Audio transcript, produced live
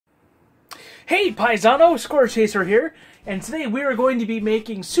Hey Paisano, Score Chaser here, and today we are going to be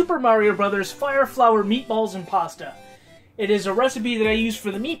making Super Mario Bros. Fire Flower Meatballs and Pasta. It is a recipe that I use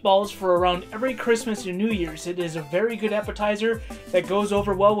for the meatballs for around every Christmas and New Year's. It is a very good appetizer that goes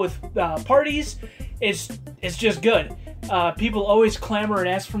over well with parties. It's just good. People always clamor and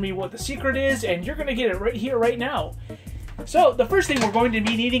ask for me what the secret is, and you're going to get it right here, right now. So, the first thing we're going to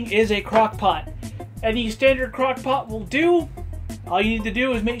be needing is a crock pot. Any standard crock pot will do. All you need to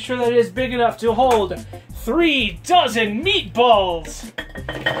do is make sure that it is big enough to hold 3 dozen meatballs.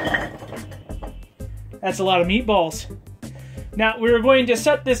 That's a lot of meatballs. Now, we're going to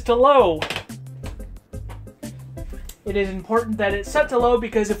set this to low. It is important that it's set to low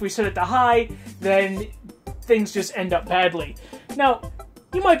because if we set it to high, then things just end up badly. Now,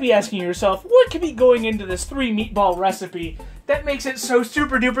 you might be asking yourself, what could be going into this 3 meatball recipe that makes it so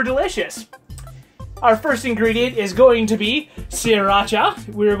super duper delicious? Our first ingredient is going to be sriracha.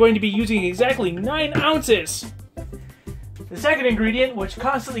 We're going to be using exactly 9 ounces. The second ingredient, which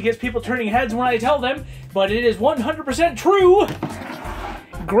constantly gets people turning heads when I tell them, but it is 100% true,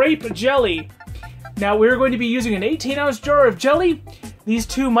 grape jelly. Now we're going to be using an 18-ounce jar of jelly. These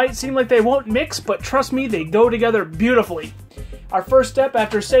two might seem like they won't mix, but trust me, they go together beautifully. Our first step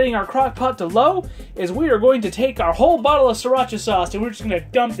after setting our crock pot to low is we are going to take our whole bottle of sriracha sauce and we're just going to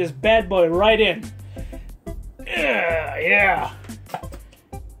dump this bad boy right in. Yeah.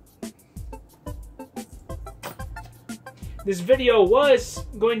 This video was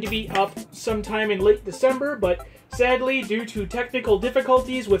going to be up sometime in late December, but sadly, due to technical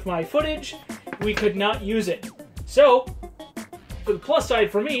difficulties with my footage, we could not use it. So, for the plus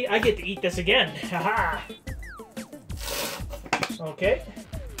side for me, I get to eat this again. Haha. Okay.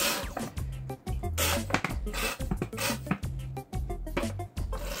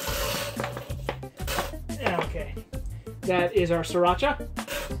 Okay. That is our sriracha.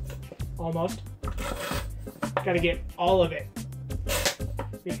 Almost. Gotta get all of it,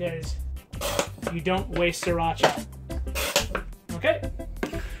 because you don't waste sriracha. Okay,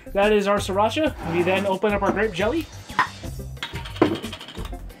 that is our sriracha. We then open up our grape jelly,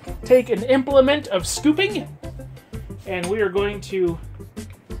 take an implement of scooping, and we are going to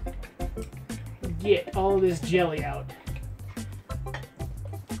get all this jelly out.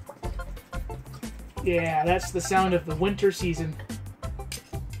 Yeah, that's the sound of the winter season.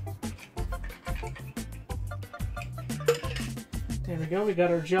 There we go, we got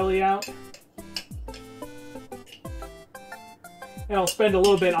our jelly out. And I'll spend a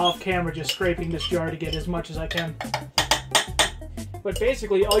little bit off camera just scraping this jar to get as much as I can. But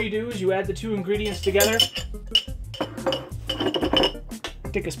basically, all you do is you add the 2 ingredients together.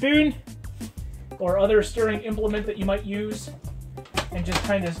 Take a spoon, or other stirring implement that you might use, and just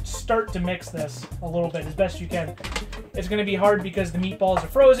kind of start to mix this a little bit as best you can. It's going to be hard because the meatballs are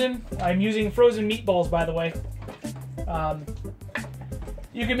frozen. I'm using frozen meatballs, by the way.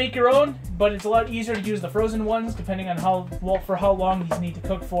 You can make your own, but it's a lot easier to use the frozen ones depending on how long these need to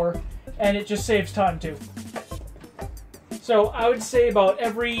cook for, and it just saves time too. So I would say about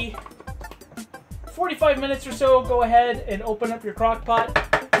every 45 minutes or so, go ahead and open up your crock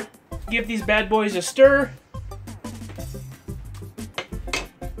pot. Give these bad boys a stir.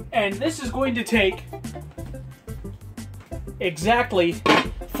 And this is going to take exactly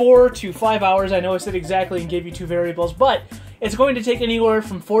 4 to 5 hours. I know I said exactly and gave you 2 variables, but it's going to take anywhere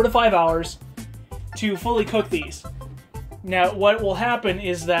from 4 to 5 hours to fully cook these. Now, what will happen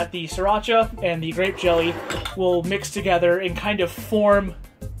is that the sriracha and the grape jelly will mix together and kind of form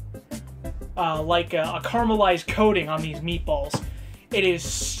like a caramelized coating on these meatballs. It is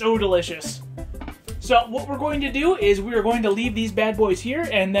so delicious. So what we're going to do is we are going to leave these bad boys here,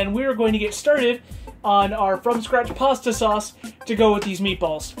 and then we are going to get started on our from-scratch pasta sauce to go with these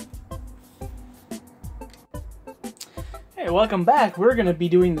meatballs. Hey, welcome back. We're going to be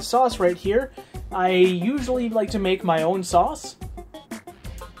doing the sauce right here. I usually like to make my own sauce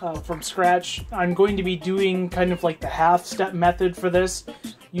from scratch. I'm going to be doing kind of like the half-step method for this,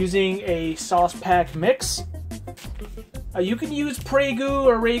 using a sauce pack mix. You can use Prego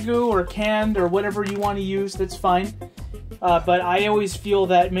or Ragu or canned or whatever you want to use, that's fine. But I always feel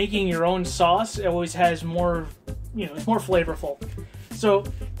that making your own sauce always has more, it's more flavorful. So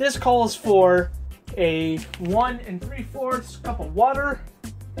this calls for a 1 3/4 cup of water.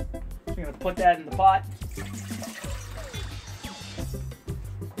 I'm going to put that in the pot.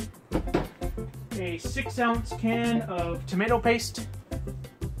 A 6-ounce can of tomato paste.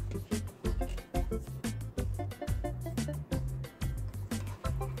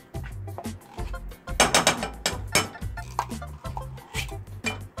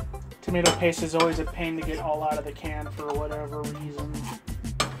 Tomato paste is always a pain to get all out of the can for whatever reason.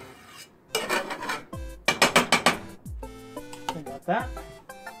 got that.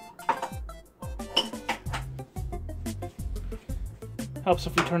 Helps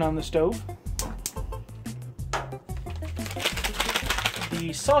if we turn on the stove.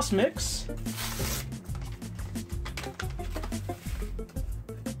 The sauce mix.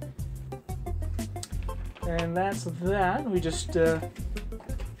 And that's that. We just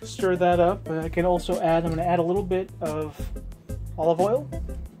stir that up. I can also add, I'm going to add a little bit of olive oil.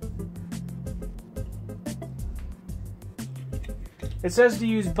 It says to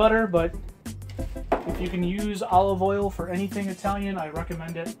use butter, but if you can use olive oil for anything Italian, I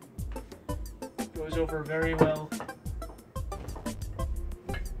recommend it. It goes over very well.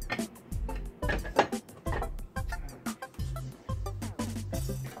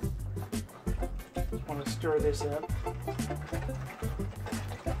 Just want to stir this up.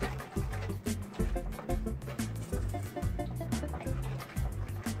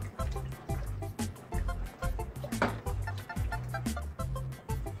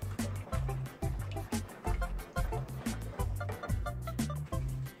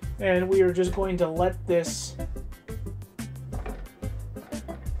 And we are just going to let this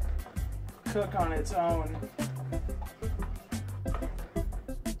cook on its own,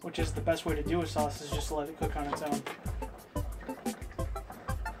 which is the best way to do a sauce, is just to let it cook on its own.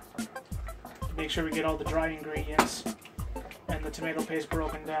 Make sure we get all the dry ingredients and the tomato paste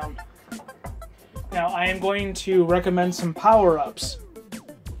broken down. Now I am going to recommend some power-ups.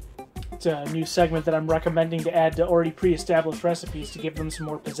 It's a new segment that I'm recommending to add to already pre-established recipes to give them some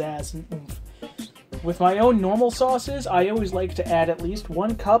more pizzazz and oomph. With my own normal sauces, I always like to add at least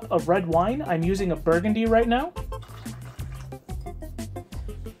 1 cup of red wine. I'm using a Burgundy right now.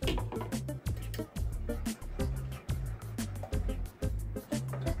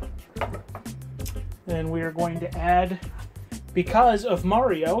 Then we are going to add, because of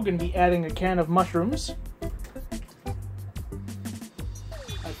Mario, we're going to be adding a can of mushrooms.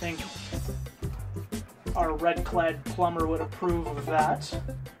 I think our red-clad plumber would approve of that.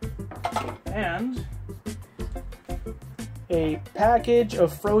 And a package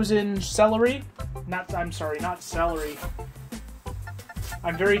of frozen celery. Not celery.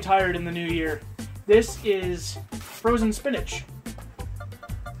 I'm very tired in the new year. This is frozen spinach.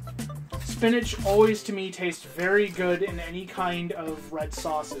 Spinach always, to me, tastes very good in any kind of red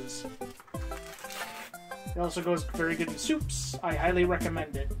sauces. It also goes very good in soups. I highly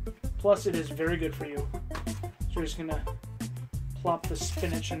recommend it. Plus, it is very good for you. So we're just gonna plop the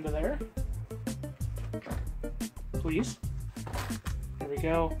spinach into there. Please. There we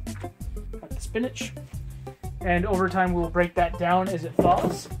go. Got the spinach. And over time, we'll break that down as it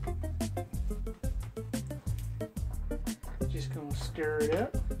thaws. Just gonna stir it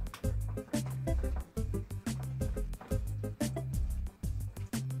up.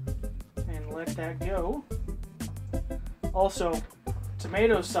 And let that go. Also,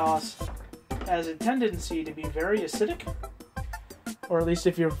 tomato sauce has a tendency to be very acidic, or at least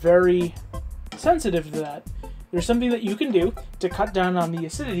if you're very sensitive to that, there's something that you can do to cut down on the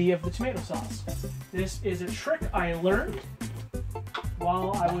acidity of the tomato sauce. This is a trick I learned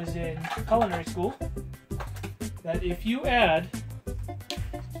while I was in culinary school, that if you add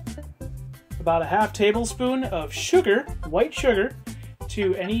about a half tablespoon of sugar, white sugar,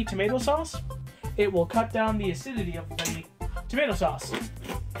 to any tomato sauce, it will cut down the acidity of the tomato sauce.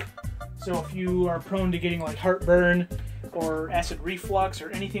 So if you are prone to getting like heartburn or acid reflux or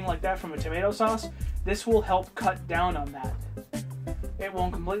anything like that from a tomato sauce, this will help cut down on that. It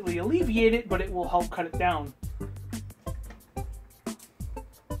won't completely alleviate it, but it will help cut it down.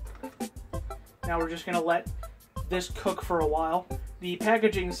 Now we're just going to let this cook for a while. The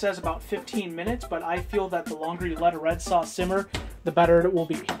packaging says about 15 minutes, but I feel that the longer you let a red sauce simmer, the better it will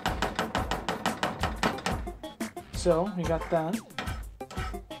be. So, we got that.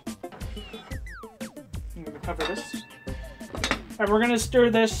 I'm going to cover this. And we're going to stir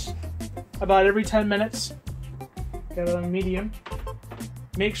this about every 10 minutes. Get it on medium.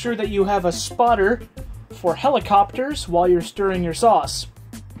 Make sure that you have a spotter for helicopters while you're stirring your sauce.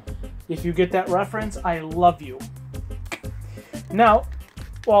 If you get that reference, I love you. Now,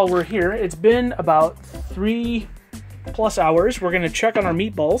 while we're here, it's been about 3+ hours. We're going to check on our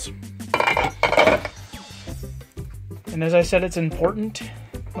meatballs. And as I said, it's important,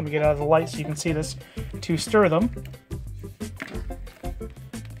 let me get out of the light so you can see this, to stir them.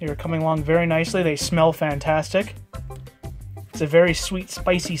 They're coming along very nicely. They smell fantastic. It's a very sweet,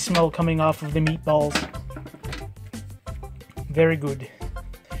 spicy smell coming off of the meatballs. Very good.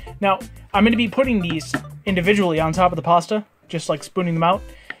 Now, I'm going to be putting these individually on top of the pasta, just like spooning them out.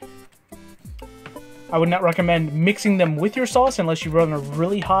 I would not recommend mixing them with your sauce unless you run a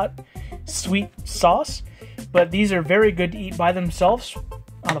really hot, sweet sauce. but these are very good to eat by themselves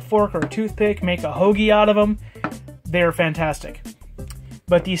on a fork or a toothpick. Make a hoagie out of them. They're fantastic.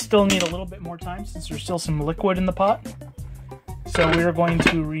 But these still need a little bit more time since there's still some liquid in the pot. So we're going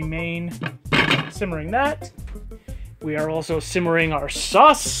to remain simmering that. We are also simmering our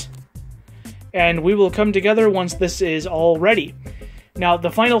sauce. And we will come together once this is all ready. Now,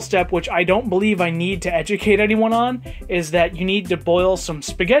 the final step, which I don't believe I need to educate anyone on, is that you need to boil some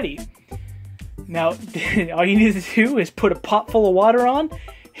spaghetti. Now, all you need to do is put a pot full of water on,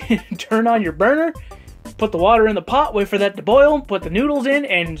 turn on your burner, put the water in the pot, wait for that to boil, put the noodles in,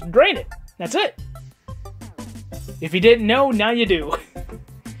 and drain it. That's it. If you didn't know, now you do.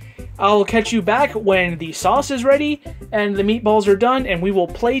 I'll catch you back when the sauce is ready and the meatballs are done, and we will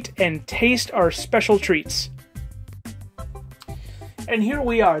plate and taste our special treats. And here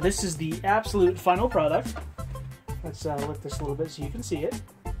we are. This is the absolute final product. Let's lift this a little bit so you can see it.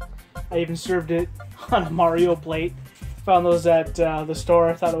 I even served it on a Mario plate. Found those at the store.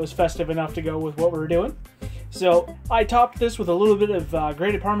 I thought it was festive enough to go with what we were doing. So I topped this with a little bit of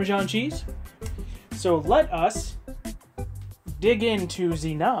grated Parmesan cheese. So let us dig into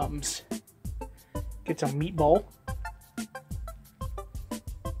the noms. Get some meatball.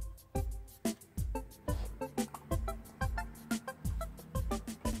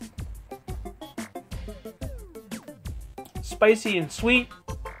 Spicy and sweet,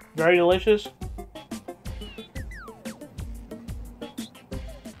 very delicious.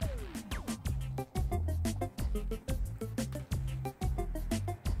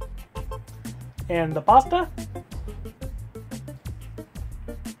 And the pasta.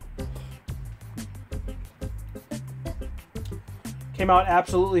 Came out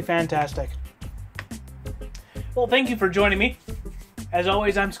absolutely fantastic. Well, thank you for joining me. As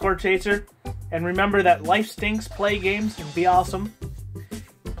always, I'm Scorch Chaser, and remember that life stinks, play games, and be awesome.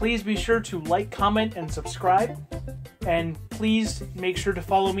 Please be sure to like, comment, and subscribe. And please make sure to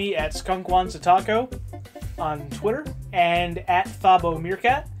follow me at SkunkWantsATaco on Twitter and at Thabo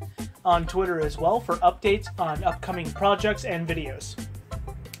Meerkat on Twitter as well for updates on upcoming projects and videos.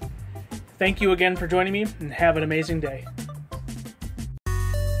 Thank you again for joining me, and have an amazing day.